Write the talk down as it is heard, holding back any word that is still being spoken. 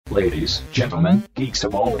Ladies, gentlemen, geeks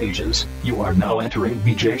of all ages, you are now entering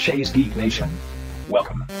BJ Shea's Geek Nation.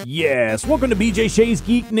 Welcome. Yes, welcome to BJ Shea's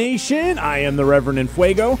Geek Nation. I am the Reverend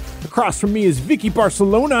Enfuego. Across from me is Vicky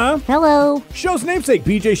Barcelona. Hello. Show's namesake,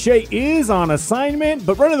 BJ Shea, is on assignment,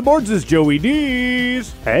 but running the boards is Joey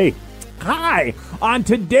Dees. Hey. Hi. On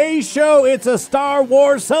today's show, it's a Star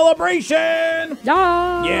Wars celebration.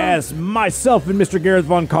 Yeah. Yes, myself and Mr. Gareth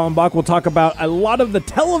Von Kallenbach will talk about a lot of the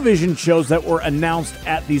television shows that were announced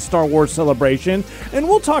at the Star Wars celebration, and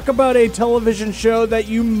we'll talk about a television show that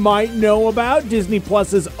you might know about, Disney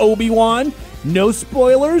Plus's Obi-Wan. No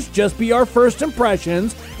spoilers, just be our first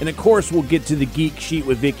impressions. And of course, we'll get to the Geek Sheet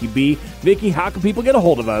with Vicky B. Vicky, how can people get a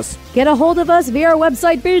hold of us? Get a hold of us via our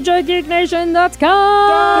website,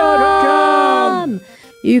 bjgeeknation.com.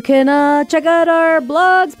 You can check out our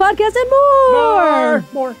blogs, podcasts, and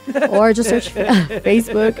more. Or just search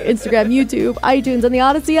Facebook, Instagram, YouTube, iTunes, and the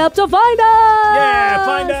Odyssey app to find us. Yeah,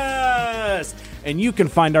 find us. And you can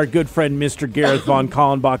find our good friend, Mr. Gareth Von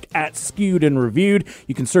Kallenbach, at Skewed and Reviewed.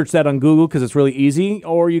 You can search that on Google because it's really easy,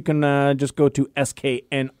 or you can just go to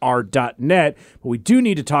sknr.net. But we do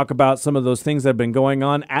need to talk about some of those things that have been going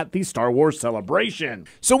on at the Star Wars celebration.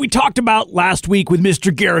 So we talked about last week with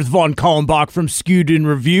Mr. Gareth Von Kallenbach from Skewed and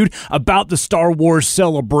Reviewed about the Star Wars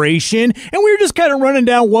celebration, and we were just kind of running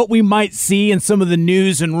down what we might see and some of the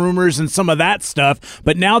news and rumors and some of that stuff.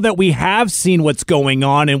 But now that we have seen what's going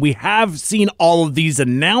on and we have seen all of these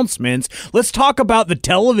announcements, let's talk about the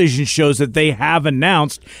television shows that they have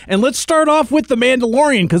announced. And let's start off with The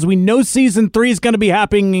Mandalorian, because we know Season 3 is going to be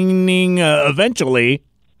happening eventually.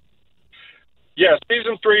 Yeah,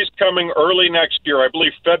 Season 3 is coming early next year. I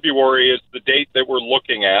believe February is the date that we're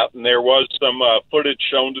looking at, and there was some footage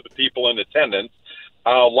shown to the people in attendance.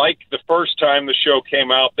 Like the first time the show came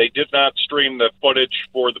out, they did not stream the footage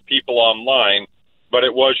for the people online, but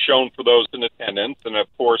it was shown for those in attendance. And, of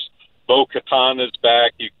course, Bo-Katan is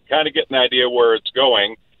back. You can kind of get an idea where it's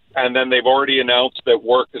going. And then they've already announced that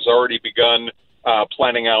work has already begun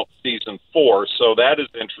planning out Season 4. So that is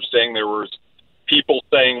interesting. There was people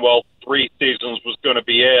saying, well, 3 seasons was going to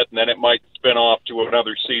be it, and then it might spin off to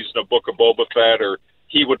another season of Book of Boba Fett, or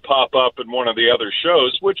he would pop up in one of the other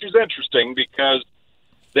shows, which is interesting because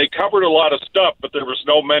they covered a lot of stuff, but there was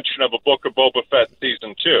no mention of a Book of Boba Fett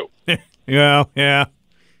Season 2. Yeah.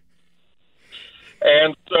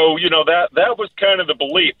 And so, that was kind of the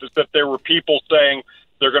belief, is that there were people saying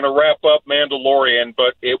they're going to wrap up Mandalorian,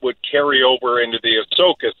 but it would carry over into the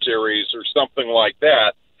Ahsoka series or something like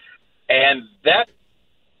that. And that's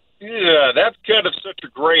kind of such a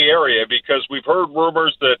gray area, because we've heard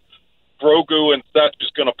rumors that Grogu and such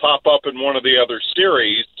is going to pop up in one of the other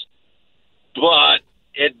series. But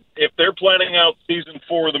if they're planning out Season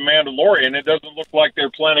 4 of The Mandalorian, it doesn't look like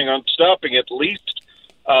they're planning on stopping at least.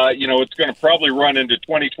 It's going to probably run into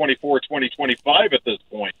 2024, 2025 at this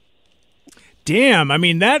point. Damn, I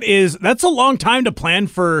mean, that's a long time to plan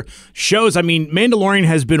for shows. I mean, Mandalorian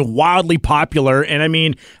has been wildly popular, and I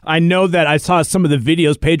mean, I know that I saw some of the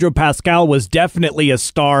videos. Pedro Pascal was definitely a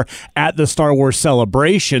star at the Star Wars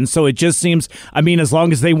celebration, so it just seems, I mean, as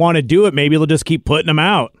long as they want to do it, maybe they'll just keep putting them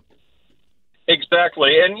out.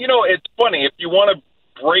 Exactly, and it's funny, if you want to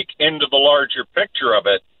break into the larger picture of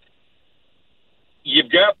it,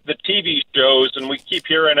 you've got the TV shows, and we keep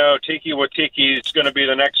hearing, Tiki Watiki is going to be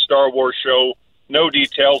the next Star Wars show. No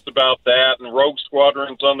details about that, and Rogue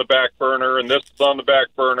Squadron's on the back burner, and this is on the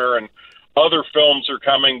back burner, and other films are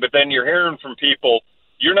coming. But then you're hearing from people,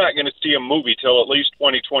 you're not going to see a movie till at least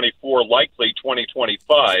 2024, likely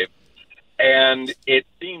 2025. And it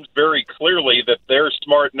seems very clearly that they're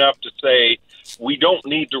smart enough to say, we don't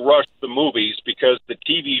need to rush the movies because the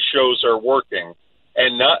TV shows are working.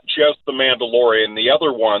 And not just The Mandalorian, the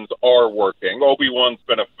other ones are working. Obi-Wan's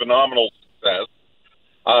been a phenomenal success.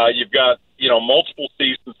 You've got, multiple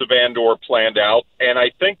seasons of Andor planned out. And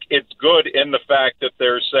I think it's good in the fact that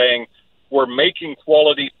they're saying we're making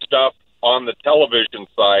quality stuff on the television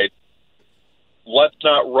side. Let's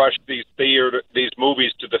not rush these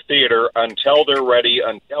movies to the theater until they're ready,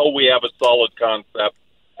 until we have a solid concept,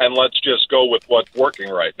 and let's just go with what's working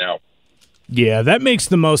right now. Yeah, that makes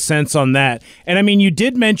the most sense on that. And I mean, you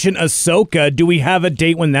did mention Ahsoka. Do we have a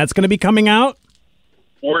date when that's going to be coming out?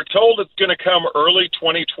 We're told it's going to come early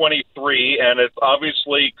 2023, and it's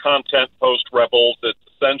obviously content post-Rebels. It's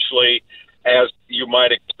essentially, as you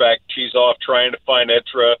might expect, she's off trying to find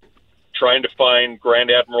Etra, trying to find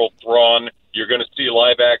Grand Admiral Thrawn. You're going to see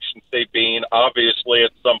live-action Sabine. Obviously,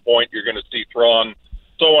 at some point, you're going to see Thrawn,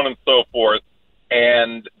 so on and so forth.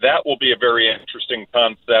 And that will be a very interesting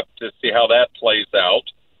concept to see how that plays out.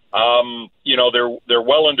 They're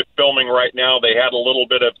well into filming right now. They had a little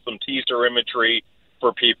bit of some teaser imagery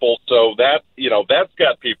for people. So that's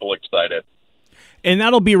got people excited. And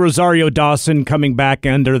that'll be Rosario Dawson coming back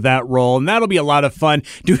under that role, and that'll be a lot of fun.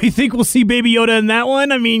 Do we think we'll see Baby Yoda in that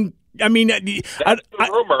one? I mean, that's the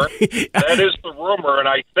rumor. That is the rumor, and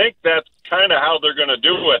I think that's kind of how they're going to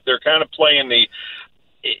do it. They're kind of playing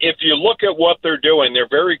if you look at what they're doing, they're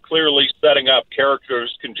very clearly setting up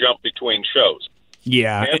characters can jump between shows.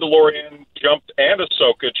 Yeah. Mandalorian jumped and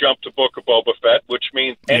Ahsoka jumped to Book of Boba Fett, which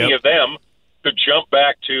means any of them could jump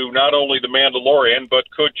back to not only the Mandalorian, but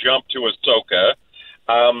could jump to Ahsoka.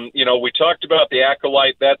 We talked about the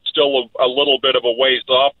Acolyte. That's still a little bit of a ways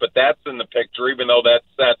off, but that's in the picture, even though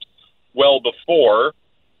that's well before.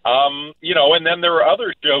 And then there are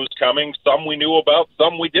other shows coming, some we knew about,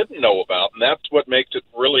 some we didn't know about, and that's what makes it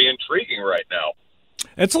really intriguing right now.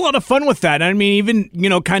 It's a lot of fun with that. I mean,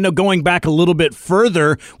 even, kind of going back a little bit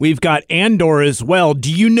further, we've got Andor as well.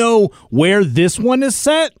 Do you know where this one is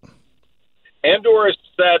set? Andor is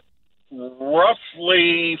set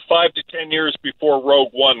roughly 5 to 10 years before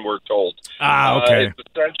Rogue One, we're told. Okay. It's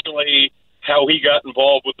essentially how he got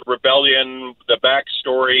involved with the rebellion, the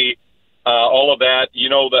backstory, all of that. You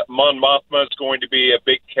know that Mon Mothma is going to be a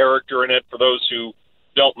big character in it. For those who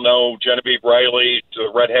don't know, Genevieve Riley,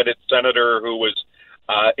 the redheaded senator who was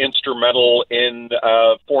instrumental in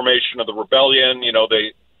formation of the rebellion.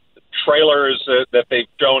 The trailers that they've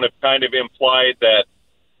shown have kind of implied that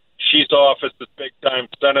she's off as this big-time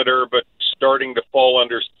senator, but starting to fall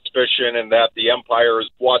under suspicion, and that the Empire is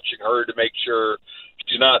watching her to make sure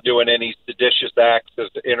she's not doing any seditious acts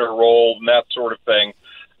in her role and that sort of thing.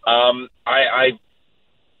 I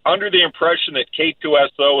under the impression that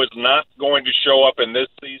K2SO is not going to show up in this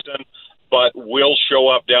season, but will show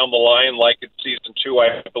up down the line like in season 2.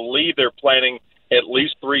 I believe they're planning at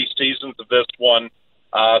least 3 seasons of this one,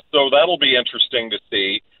 so that'll be interesting to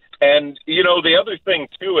see. And, the other thing,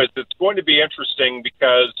 too, is it's going to be interesting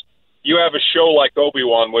because you have a show like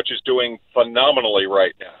Obi-Wan, which is doing phenomenally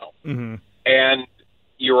right now. Mm-hmm. And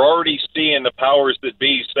you're already seeing the powers that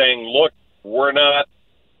be saying, look, we're not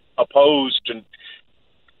opposed to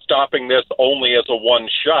stopping this only as a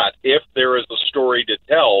one-shot. If there is a story to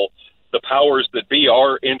tell, the powers that be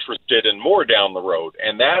are interested in more down the road.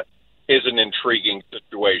 And that is an intriguing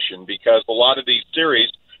situation because a lot of these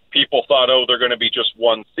series, people thought, they're going to be just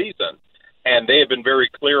one season. And they have been very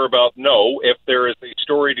clear about, no, if there is a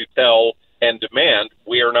story to tell and demand,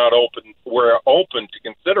 we're open to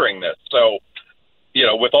considering this. So,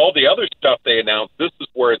 with all the other stuff they announced, this is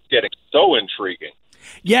where it's getting so intriguing.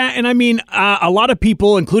 Yeah, and I mean, a lot of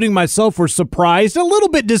people, including myself, were surprised, a little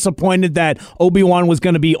bit disappointed that Obi-Wan was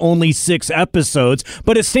going to be only 6 episodes,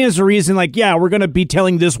 but it stands to reason, we're going to be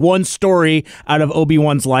telling this one story out of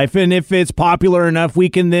Obi-Wan's life, and if it's popular enough, we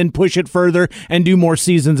can then push it further and do more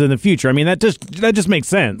seasons in the future. I mean, that just makes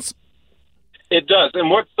sense. It does, and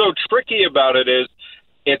what's so tricky about it is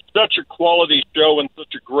it's such a quality show and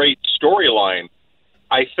such a great storyline.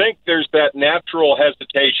 I think there's that natural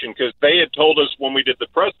hesitation because they had told us when we did the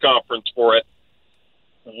press conference for it,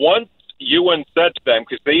 once Ewan said to them,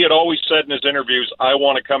 because he had always said in his interviews, I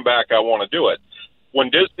want to come back, I want to do it. When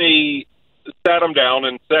Disney sat him down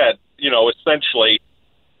and said, essentially,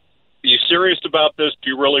 are you serious about this? Do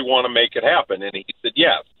you really want to make it happen? And he said,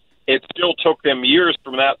 yes. It still took them years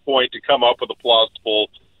from that point to come up with a plausible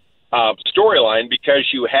storyline because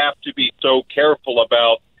you have to be so careful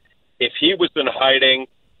about if he was in hiding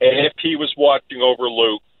and if he was watching over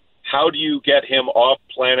Luke, how do you get him off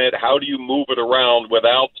planet? How do you move it around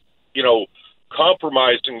without,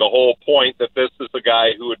 compromising the whole point that this is a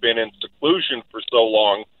guy who had been in seclusion for so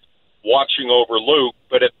long, watching over Luke,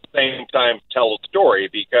 but at the same time tell a story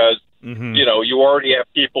because, you already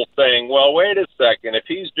have people saying, well, wait a second, if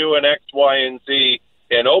he's doing X, Y, and Z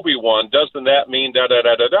in Obi-Wan, doesn't that mean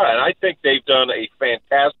da-da-da-da-da? And I think they've done a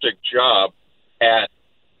fantastic job at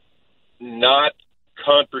not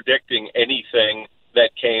contradicting anything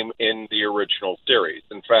that came in the original series.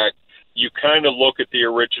 In fact, you kind of look at the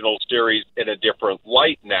original series in a different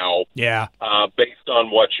light now, based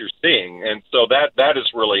on what you're seeing, and so that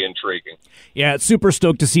is really intriguing. Yeah, super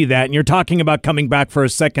stoked to see that. And you're talking about coming back for a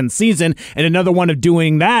second season, and another one of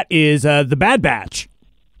doing that is the Bad Batch.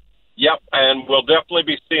 Yep, and we'll definitely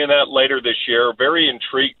be seeing that later this year. Very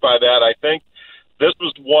intrigued by that. I think this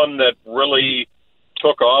was one that really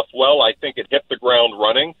took off well. I think it hit the ground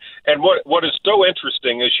running. And what is so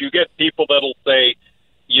interesting is you get people that'll say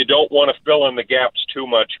you don't want to fill in the gaps too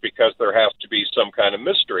much because there has to be some kind of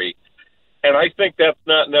mystery. And I think that's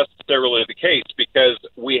not necessarily the case because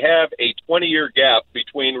we have a 20-year gap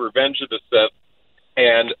between Revenge of the Sith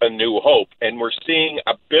and A New Hope, and we're seeing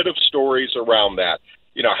a bit of stories around that.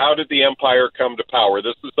 How did the Empire come to power?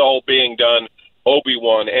 This is all being done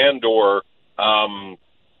Obi-Wan, Andor,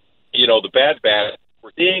 the Bad Batch.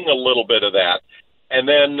 We're seeing a little bit of that. And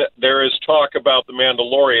then there is talk about the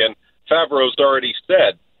Mandalorian. Favreau's already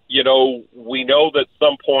said, we know that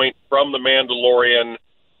some point from the Mandalorian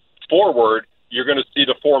forward, you're going to see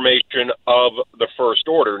the formation of the First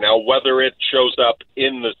Order. Now, whether it shows up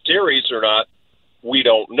in the series or not, we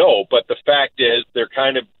don't know. But the fact is, they're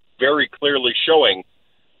kind of very clearly showing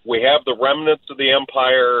we have the remnants of the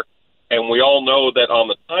Empire, and we all know that on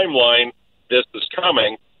the timeline, this is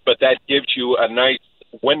coming, but that gives you a nice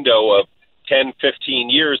window of 10, 15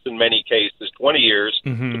 years, in many cases, 20 years,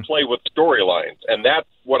 to play with storylines. And that's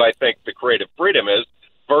what I think the creative freedom is,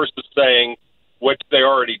 versus saying, which they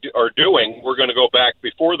already are doing, we're going to go back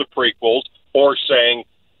before the prequels, or saying,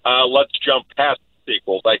 let's jump past the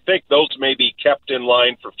sequels. I think those may be kept in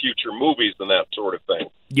line for future movies and that sort of thing.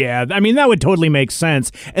 Yeah, I mean, that would totally make sense.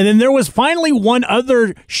 And then there was finally one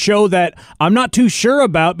other show that I'm not too sure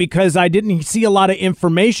about because I didn't see a lot of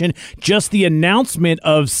information, just the announcement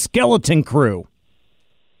of Skeleton Crew.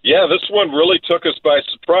 Yeah, this one really took us by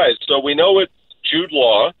surprise. So we know it's Jude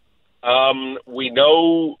Law. We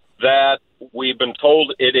know that we've been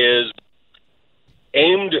told it is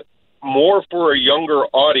aimed more for a younger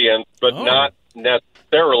audience, but not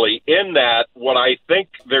necessarily. In that, what I think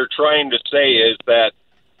they're trying to say is that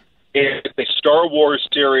it's a Star Wars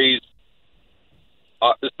series,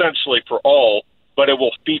 essentially for all, but it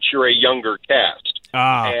will feature a younger cast.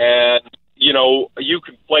 And, you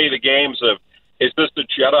can play the games of, is this a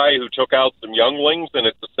Jedi who took out some younglings, and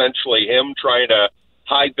it's essentially him trying to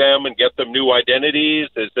hide them and get them new identities?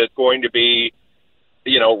 Is it going to be,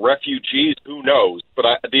 refugees? Who knows? But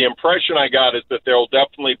the impression I got is that there'll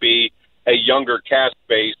definitely be a younger cast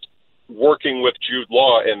base working with Jude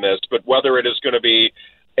Law in this, but whether it is going to be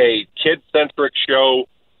a kid-centric show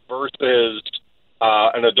versus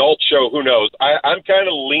an adult show, who knows? I'm kind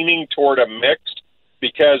of leaning toward a mix,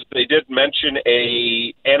 because they did mention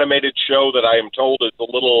a animated show that I am told is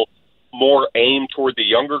a little more aimed toward the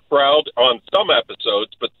younger crowd on some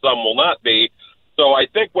episodes, but some will not be. So I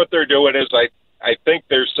think what they're doing is I think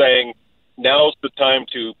they're saying now's the time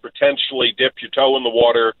to potentially dip your toe in the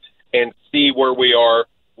water and see where we are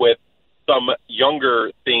with some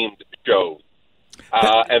younger themed shows,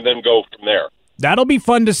 and then go from there. That'll be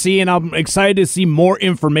fun to see, and I'm excited to see more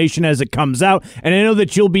information as it comes out. And I know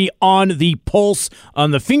that you'll be on the pulse, on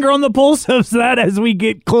the finger on the pulse of that as we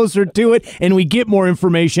get closer to it and we get more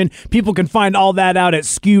information. People can find all that out at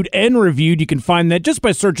Skewed and Reviewed. You can find that just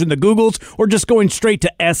by searching the Googles or just going straight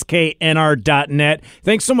to sknr.net.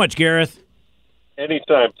 Thanks so much, Gareth.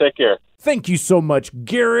 Anytime. Take care. Thank you so much,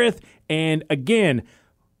 Gareth. And again,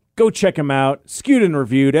 go check them out. Skewed and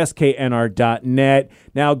Reviewed, sknr.net.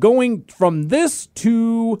 Now, going from this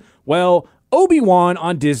to, Obi-Wan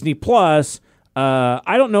on Disney+.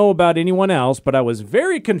 I don't know about anyone else, but I was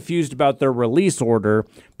very confused about their release order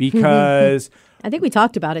because... I think we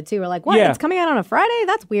talked about it, too. We're like, what? Yeah. It's coming out on a Friday?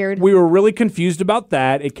 That's weird. We were really confused about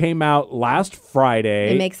that. It came out last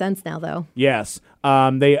Friday. It makes sense now, though. Yes.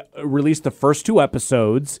 They released the first 2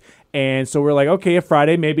 episodes, and so we're like, okay, a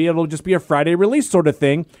Friday, maybe it'll just be a Friday release sort of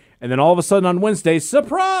thing. And then all of a sudden on Wednesday,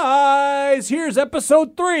 surprise, here's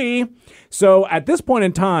episode 3. So at this point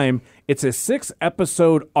in time, it's a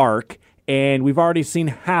 6-episode arc, and we've already seen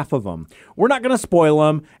half of them. We're not going to spoil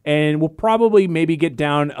them, and we'll probably maybe get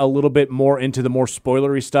down a little bit more into the more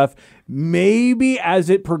spoilery stuff, maybe as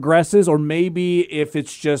it progresses, or maybe if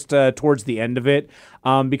it's just towards the end of it,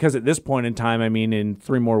 because at this point in time, I mean, in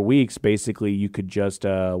 3 more weeks, basically, you could just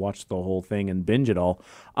watch the whole thing and binge it all.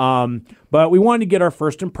 But we wanted to get our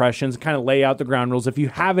first impressions, kind of lay out the ground rules if you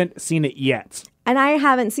haven't seen it yet. And I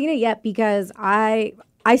haven't seen it yet because I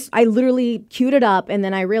literally queued it up, and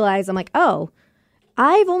then I realized, I'm like, oh,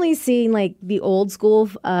 I've only seen like the old school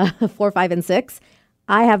 4, 5, and 6.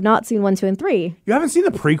 I have not seen 1, 2, and 3. You haven't seen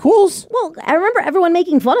the prequels? Well, I remember everyone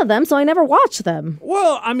making fun of them, so I never watched them.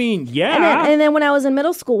 Well, I mean, yeah. And then when I was in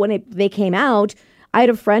middle school, when they came out, I had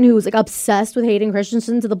a friend who was like obsessed with Hayden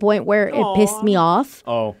Christensen to the point where it pissed me off.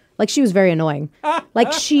 Oh. Like, she was very annoying.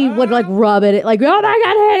 Like, she would, like, rub it. Like, oh, my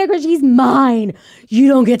God, Hayden Christensen, he's mine. You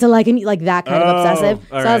don't get to like him. Like, that kind of obsessive.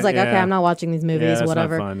 So I was like, okay, I'm not watching these movies or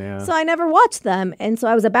whatever. Not fun, yeah. So I never watched them. And so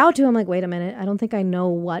I was about to. I'm like, wait a minute. I don't think I know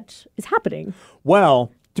what is happening.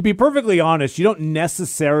 Well, to be perfectly honest, you don't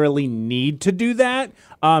necessarily need to do that.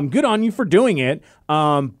 Good on you for doing it.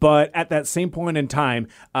 But at that same point in time,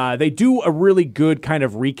 they do a really good kind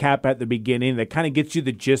of recap at the beginning that kind of gets you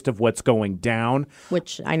the gist of what's going down.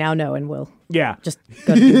 Which I now know and will. Yeah. Just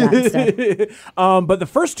go do that instead. But the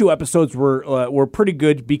first 2 episodes were pretty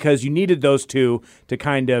good because you needed those 2 to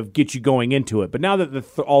kind of get you going into it. But now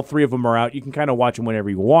that all 3 of them are out, you can kind of watch them whenever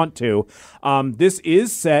you want to. This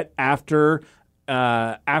is set after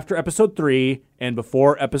episode 3 and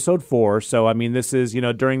before episode 4. So, I mean, this is,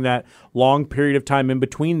 during that long period of time in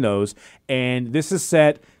between those. And this is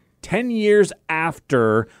set 10 years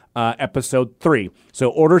after episode 3. So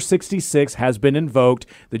Order 66 has been invoked.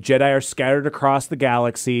 The Jedi are scattered across the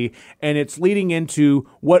galaxy, and it's leading into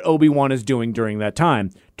what Obi-Wan is doing during that time.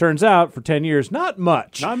 Turns out, for 10 years, not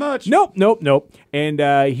much. Not much. Nope.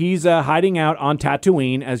 And he's hiding out on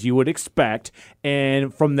Tatooine, as you would expect.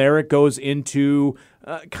 And from there, it goes into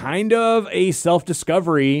kind of a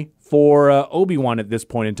self-discovery for Obi-Wan at this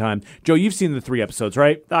point in time. Joe, you've seen the 3 episodes,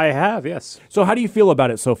 right? I have, yes. So how do you feel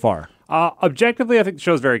about it so far? Objectively, I think the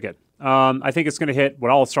show's very good. I think it's going to hit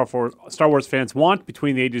what all Star Wars fans want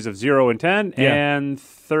between the ages of 0 and 10 and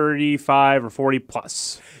 35 or 40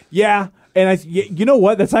 plus. Yeah. And you know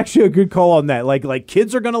what? That's actually a good call on that. Like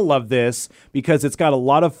kids are gonna love this because it's got a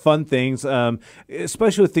lot of fun things,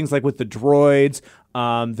 especially with things like with the droids.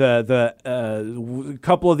 The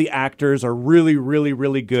couple of the actors are really, really,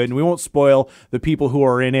 really good, and we won't spoil the people who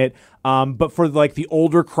are in it. But for like the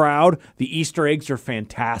older crowd, the Easter eggs are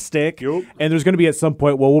fantastic. Yep. And there's going to be at some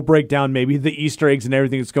point, we'll break down maybe the Easter eggs and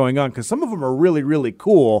everything that's going on because some of them are really, really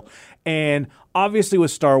cool. And obviously with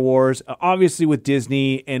Star Wars, obviously with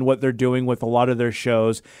Disney and what they're doing with a lot of their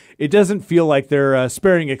shows, it doesn't feel like they're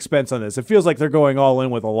sparing expense on this. It feels like they're going all in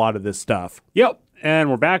with a lot of this stuff. Yep. And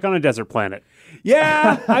we're back on a desert planet.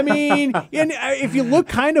 Yeah, I mean, and if you look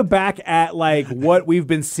kind of back at like what we've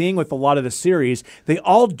been seeing with a lot of the series, they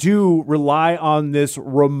all do rely on this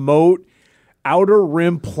remote outer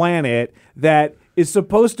rim planet that is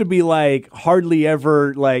supposed to be like hardly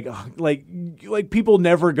ever like people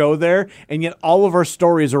never go there, and yet all of our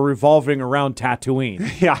stories are revolving around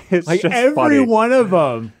Tatooine. Yeah, it's like just every funny. one of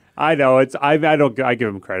them. I know I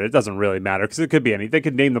give them credit. It doesn't really matter because it could be any. They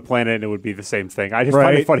could name the planet and it would be the same thing. I just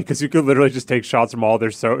find it funny because you could literally just take shots from all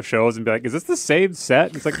their shows and be like, "Is this the same set?"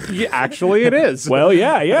 And it's like, yeah, actually, it is. Well,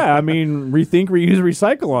 yeah. I mean, rethink, reuse,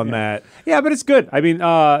 recycle on that. Yeah, but it's good. I mean,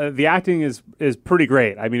 the acting is pretty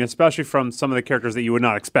great. I mean, especially from some of the characters that you would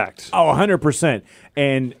not expect. Oh, 100%.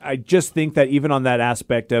 And I just think that even on that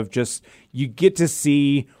aspect of just you get to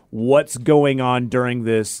see what's going on during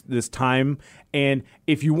this time. And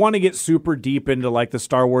if you want to get super deep into like the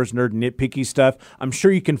Star Wars nerd nitpicky stuff, I'm sure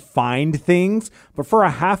you can find things. But for a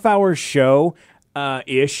half-hour show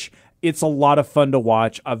ish, it's a lot of fun to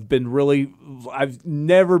watch. I've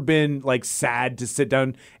never been like sad to sit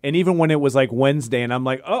down. And even when it was like Wednesday and I'm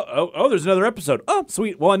like, oh, there's another episode. Oh,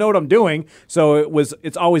 sweet. Well, I know what I'm doing. So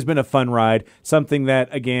it's always been a fun ride. Something that,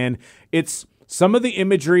 again, it's some of the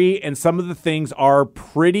imagery and some of the things are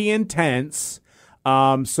pretty intense.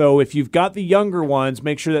 So if you've got the younger ones,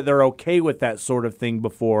 make sure that they're okay with that sort of thing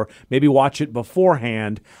before. Maybe watch it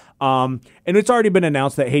beforehand. And it's already been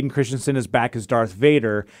announced that Hayden Christensen is back as Darth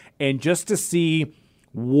Vader. And just to see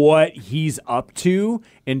what he's up to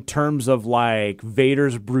in terms of like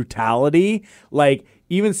Vader's brutality, like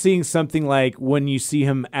even seeing something like when you see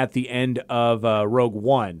him at the end of Rogue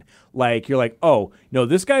One, like you're like, oh, no,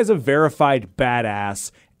 this guy's a verified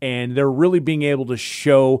badass. And they're really being able to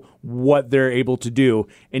show what they're able to do.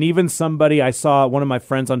 And even somebody, I saw one of my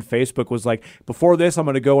friends on Facebook was like, before this, I'm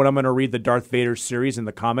going to go and I'm going to read the Darth Vader series in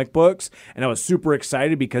the comic books. And I was super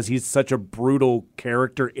excited because he's such a brutal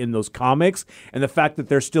character in those comics. And the fact that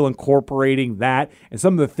they're still incorporating that and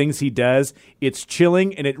some of the things he does, it's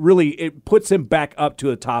chilling. And it puts him back up to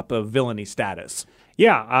the top of villainy status.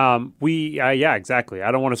 Yeah, yeah, exactly.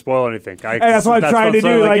 I don't want to spoil anything. That's what I'm trying to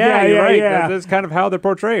do. Like, yeah, you're right. Yeah. That's kind of how they're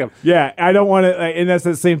portraying him. Yeah, I don't want to, and that's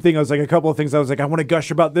the same thing. I was like, a couple of things. I was like, I want to gush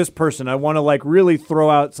about this person. I want to like really throw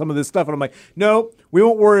out some of this stuff. And I'm like, no, we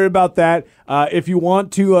won't worry about that. If you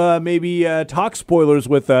want to maybe talk spoilers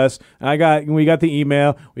with us, we got the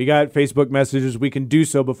email, we got Facebook messages. We can do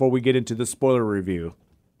so before we get into the spoiler review.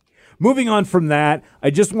 Moving on from that, I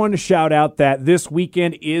just wanted to shout out that this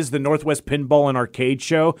weekend is the Northwest Pinball and Arcade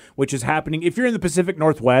Show, which is happening. If you're in the Pacific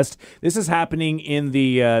Northwest, this is happening in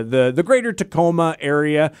the greater Tacoma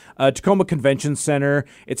area, Tacoma Convention Center.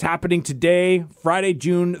 It's happening today, Friday,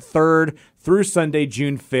 June 3rd through Sunday,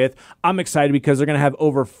 June 5th. I'm excited because they're going to have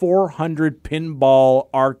over 400 pinball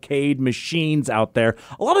arcade machines out there.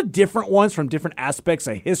 A lot of different ones from different aspects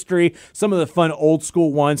of history, some of the fun old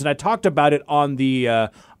school ones. And I talked about it on the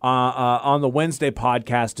Wednesday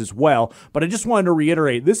podcast as well. But I just wanted to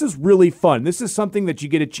reiterate, this is really fun. This is something that you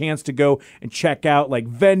get a chance to go and check out, like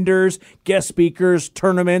vendors, guest speakers,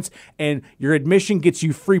 tournaments, and your admission gets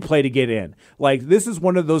you free play to get in. Like, this is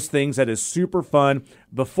one of those things that is super fun.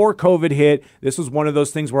 Before COVID hit, this was one of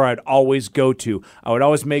those things where I'd always go to. I would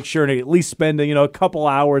always make sure to at least spend a couple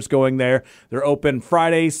hours going there. They're open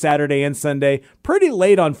Friday, Saturday, and Sunday. Pretty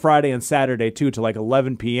late on Friday and Saturday, too, to like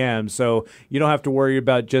 11 p.m. So you don't have to worry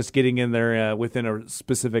about just getting in there within a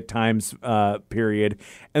specific times period.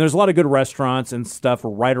 And there's a lot of good restaurants and stuff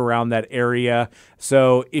right around that area.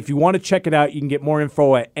 So if you want to check it out, you can get more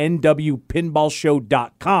info at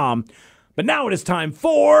nwpinballshow.com. But now it is time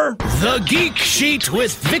for The Geek Sheet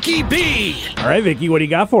with Vicky B. All right, Vicky, what do you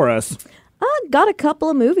got for us? Got a couple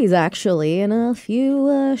of movies, actually, and a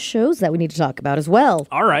few shows that we need to talk about as well.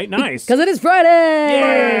 All right, nice. Because it is Friday!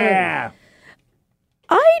 Yeah!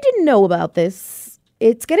 I didn't know about this.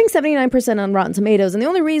 It's getting 79% on Rotten Tomatoes, and the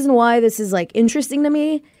only reason why this is, interesting to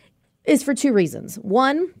me is for two reasons.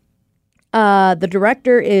 One, the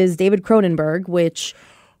director is David Cronenberg, which...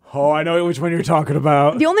 Oh, I know which one you're talking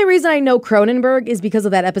about. The only reason I know Cronenberg is because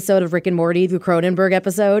of that episode of Rick and Morty, the Cronenberg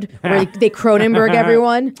episode, where they Cronenberg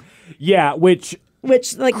everyone. Yeah, which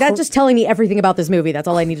that's just telling me everything about this movie. That's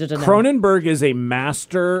all I needed to know. Cronenberg is a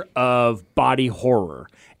master of body horror.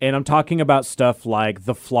 And I'm talking about stuff like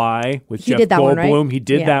The Fly with Jeff Goldblum. One, right? He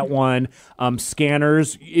did that one.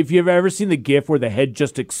 Scanners. If you've ever seen the GIF where the head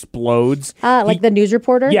just explodes. The news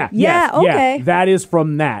reporter? Yeah. Okay. Yeah, that is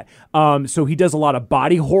from that. So he does a lot of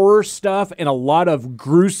body horror stuff and a lot of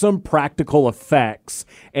gruesome practical effects.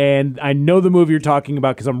 And I know the movie you're talking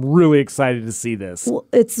about because I'm really excited to see this. Well,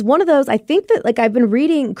 it's one of those, I think that, I've been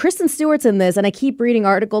reading, Kristen Stewart's in this, and I keep reading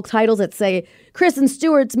article titles that say, Kristen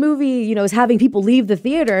Stewart's movie, is having people leave the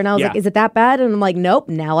theater. And I was like, is it that bad? And I'm like, nope,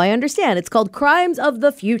 now I understand. It's called Crimes of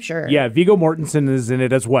the Future. Yeah, Viggo Mortensen is in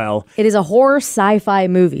it as well. It is a horror sci-fi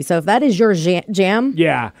movie. So if that is your jam.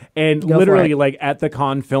 Yeah, and literally, at the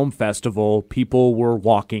Cannes Film Festival, people were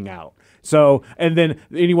walking out. So, and then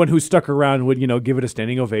anyone who stuck around would, give it a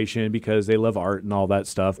standing ovation because they love art and all that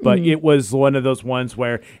stuff. But it was one of those ones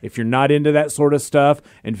where if you're not into that sort of stuff,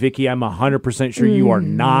 and Vicky, I'm 100% sure you are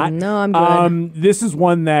not. No, I'm good. This is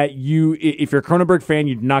one that if you're a Cronenberg fan,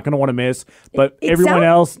 you're not going to want to miss. But everyone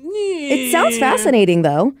else... It sounds fascinating,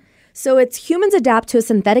 though. So it's humans adapt to a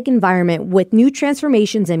synthetic environment with new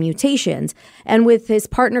transformations and mutations. And with his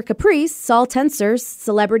partner Caprice, Saul Tenser,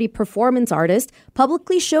 celebrity performance artist,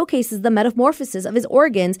 publicly showcases the metamorphosis of his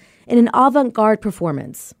organs in an avant-garde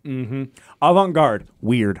performance. Mm-hmm. Avant-garde.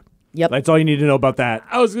 Weird. Yep. That's all you need to know about that.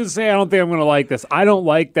 I was going to say, I don't think I'm going to like this. I don't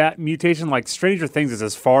like that mutation. Like, Stranger Things is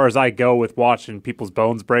as far as I go with watching people's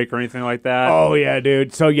bones break or anything like that. Oh, yeah,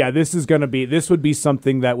 dude. So, yeah, this would be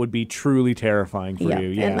something that would be truly terrifying for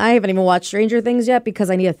you. Yeah. And I haven't even watched Stranger Things yet because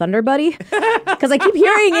I need a Thunder Buddy. Because I keep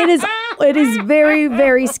hearing it is very,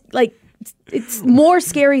 very, it's more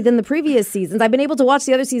scary than the previous seasons. I've been able to watch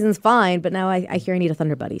the other seasons fine, but now I hear I need a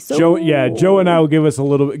Thunder Buddy. So Joe and I will give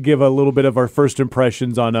a little bit of our first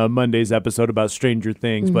impressions on Monday's episode about Stranger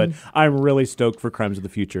Things. But I'm really stoked for Crimes of the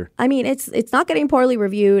Future. I mean, it's not getting poorly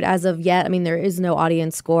reviewed as of yet. I mean, there is no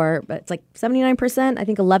audience score, but it's 79%. I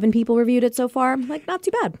think 11 people reviewed it so far. Not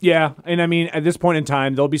too bad. Yeah, and I mean, at this point in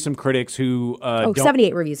time, there'll be some critics who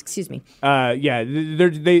 78 reviews. Excuse me.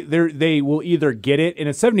 They will either get it,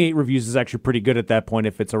 and 78 reviews is actually pretty good at that point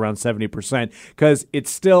if it's around 70%, because it's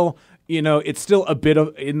still a bit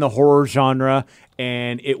of in the horror genre,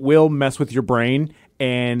 and it will mess with your brain,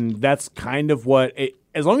 and that's kind of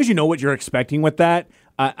as long as you know what you're expecting with that,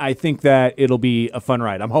 I think that it'll be a fun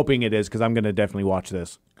ride. I'm hoping it is, because I'm going to definitely watch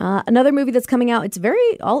this. Another movie that's coming out, it's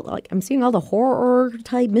I'm seeing all the horror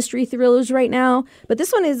type mystery thrillers right now, but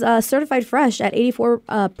this one is certified fresh at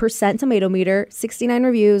 84% tomato meter, 69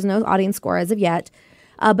 reviews, no audience score as of yet.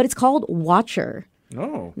 But it's called Watcher.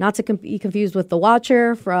 Oh. Not to be confused with The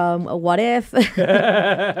Watcher from What If.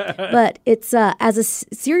 But it's as a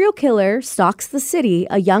serial killer stalks the city,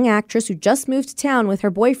 a young actress who just moved to town with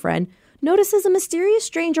her boyfriend notices a mysterious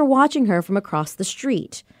stranger watching her from across the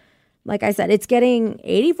street. Like I said, it's getting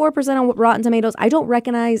 84% on Rotten Tomatoes. I don't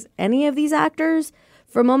recognize any of these actors.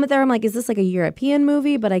 For a moment there, I'm like, is this a European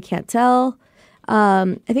movie? But I can't tell.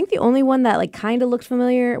 I think the only one that kind of looked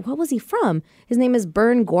familiar, what was he from? His name is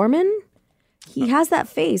Bern Gorman. He has that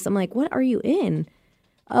face. I'm like, what are you in?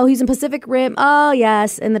 Oh, he's in Pacific Rim. Oh,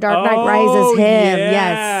 yes. In The Dark Knight Rises, him. Yeah.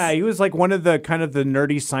 Yes. He was like one of the kind of the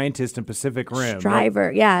nerdy scientists in Pacific Rim.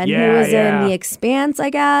 Driver. Yeah. And he was in The Expanse, I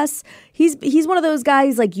guess. He's one of those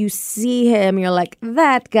guys, like, you see him, you're like,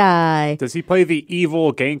 that guy. Does he play the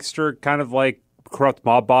evil gangster, kind of like corrupt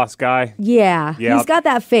mob boss guy? Yeah. He's got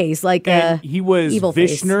that face. Like he was evil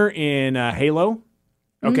Vishnu in Halo.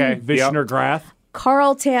 Okay. Vishnu Grath.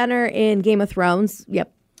 Carl Tanner in Game of Thrones.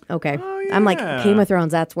 Yep. Okay. I'm like, Game of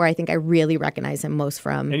Thrones, that's where I think I really recognize him most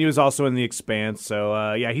from. And he was also in The Expanse.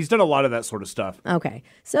 So, he's done a lot of that sort of stuff. Okay.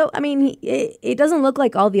 So, I mean, it doesn't look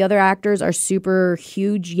like all the other actors are super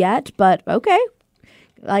huge yet, but okay.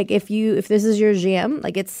 Like, if this is your GM,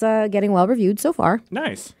 like, it's getting well reviewed so far.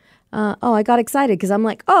 Nice. I got excited because I'm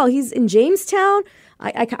like, oh, he's in Jamestown?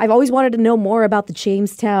 I've always wanted to know more about the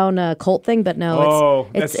Jamestown cult thing, but no,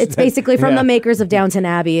 it's basically from the makers of Downton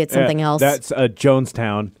Abbey. It's something else. That's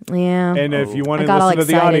Jonestown. Yeah. And if you want to listen to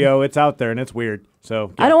the audio, it's out there and it's weird.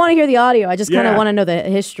 So I don't want to hear the audio. I just kind of want to know the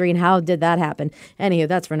history and how did that happen. Anywho,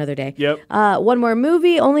 that's for another day. Yep. One more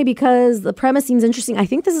movie, only because the premise seems interesting. I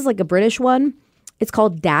think this is like a British one. It's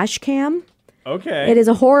called Dash Cam. Okay. It is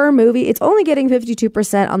a horror movie. It's only getting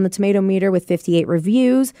 52% on the tomato meter with 58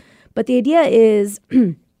 reviews. But the idea is,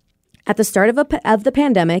 at the start of the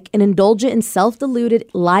pandemic, an indulgent and self-deluded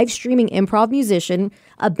live streaming improv musician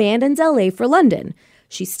abandons LA for London.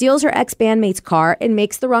 She steals her ex-bandmate's car and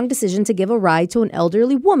makes the wrong decision to give a ride to an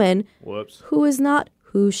elderly woman who is not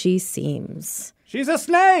who she seems. She's a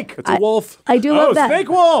snake. It's a wolf. I do love that. Snake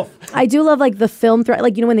wolf. I do love like the film threat,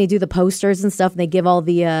 like, you know, when they do the posters and stuff and they give all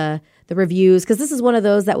the reviews, because this is one of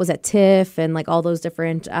those that was at TIFF and like all those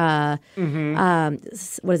different what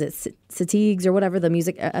is it, Satigues or whatever,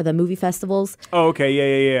 the movie festivals. Oh,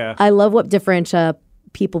 okay, yeah. I love what different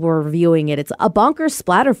people were reviewing it. It's a bonkers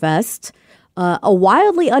splatterfest, a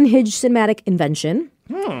wildly unhinged cinematic invention,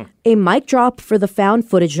 a mic drop for the found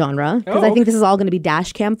footage genre, because I think this is all going to be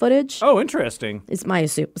dash cam footage. Oh, interesting. It's my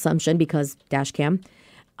assumption because dash cam.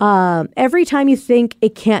 Every time you think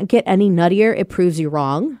it can't get any nuttier, it proves you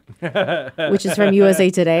wrong, which is from USA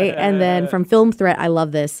Today. And then from Film Threat, I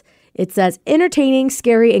love this. It says, entertaining,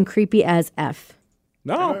 scary, and creepy as F.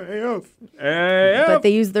 No. But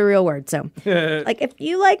they use the real word. So, like, if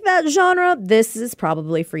you like that genre, this is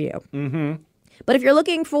probably for you. Mm-hmm. But if you're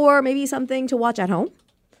looking for maybe something to watch at home,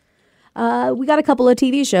 we got a couple of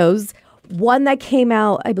TV shows. One that came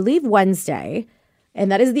out, I believe, Wednesday. And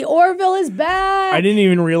that is The Orville is back. I didn't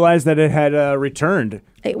even realize that it had returned.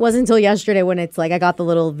 It wasn't until yesterday when it's like I got the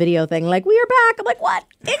little video thing like, we are back. I'm like, what?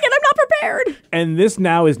 Dang it, I'm not prepared. And this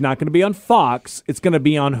now is not going to be on Fox. It's going to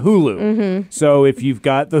be on Hulu. Mm-hmm. So if you've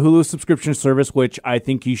got the Hulu subscription service, which I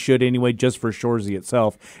think you should anyway, just for Shoresy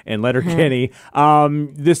itself and Letterkenny,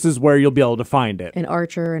 this is where you'll be able to find it. And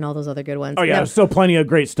Archer and all those other good ones. Oh, yeah. There's still plenty of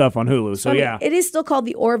great stuff on Hulu. So, yeah. It is still called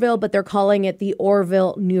The Orville, but they're calling it The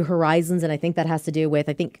Orville New Horizons. And I think that has to do with,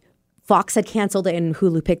 I think Fox had canceled it and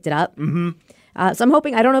Hulu picked it up. Mm-hmm. So I'm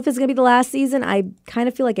hoping, I don't know if it's going to be the last season. I kind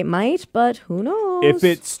of feel like it might, but who knows? If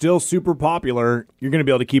it's still super popular, you're going to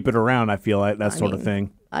be able to keep it around, I feel like, that sort of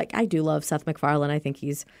thing. I do love Seth MacFarlane. I think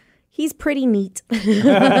he's pretty neat.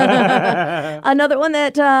 Another one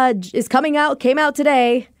that came out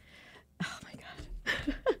today. Oh, my God.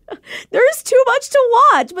 There's too much to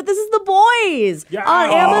watch, but this is The Boys on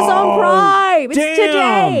Amazon Prime. It's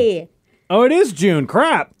today. Oh, it is June.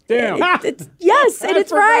 Crap. Damn. Yes, and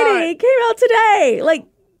it's Friday. It came out today. Like,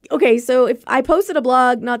 okay, so if I posted a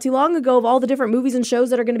blog not too long ago of all the different movies and shows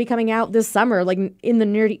that are going to be coming out this summer, like in the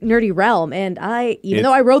nerdy realm, and even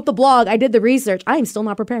though I wrote the blog, I did the research, I am still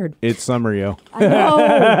not prepared. It's summer, yo. I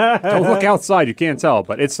know. Don't look outside. You can't tell,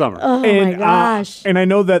 but it's summer. Oh, my gosh. And I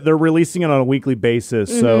know that they're releasing it on a weekly basis,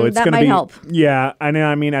 so it's going to be... That might help. Yeah,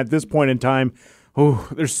 I mean, at this point in time... Oh,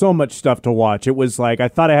 there's so much stuff to watch. It was like I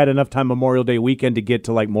thought I had enough time Memorial Day weekend to get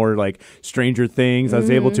to like more like Stranger Things. I was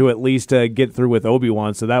able to at least get through with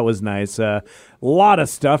Obi-Wan, so that was nice. A lot of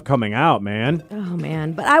stuff coming out, man. Oh,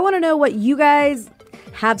 man. But I want to know what you guys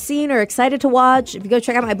have seen or excited to watch. If you go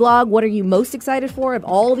check out my blog, what are you most excited for of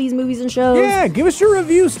all these movies and shows? Yeah, give us your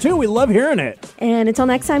reviews, too. We love hearing it. And until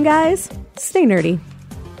next time, guys, stay nerdy.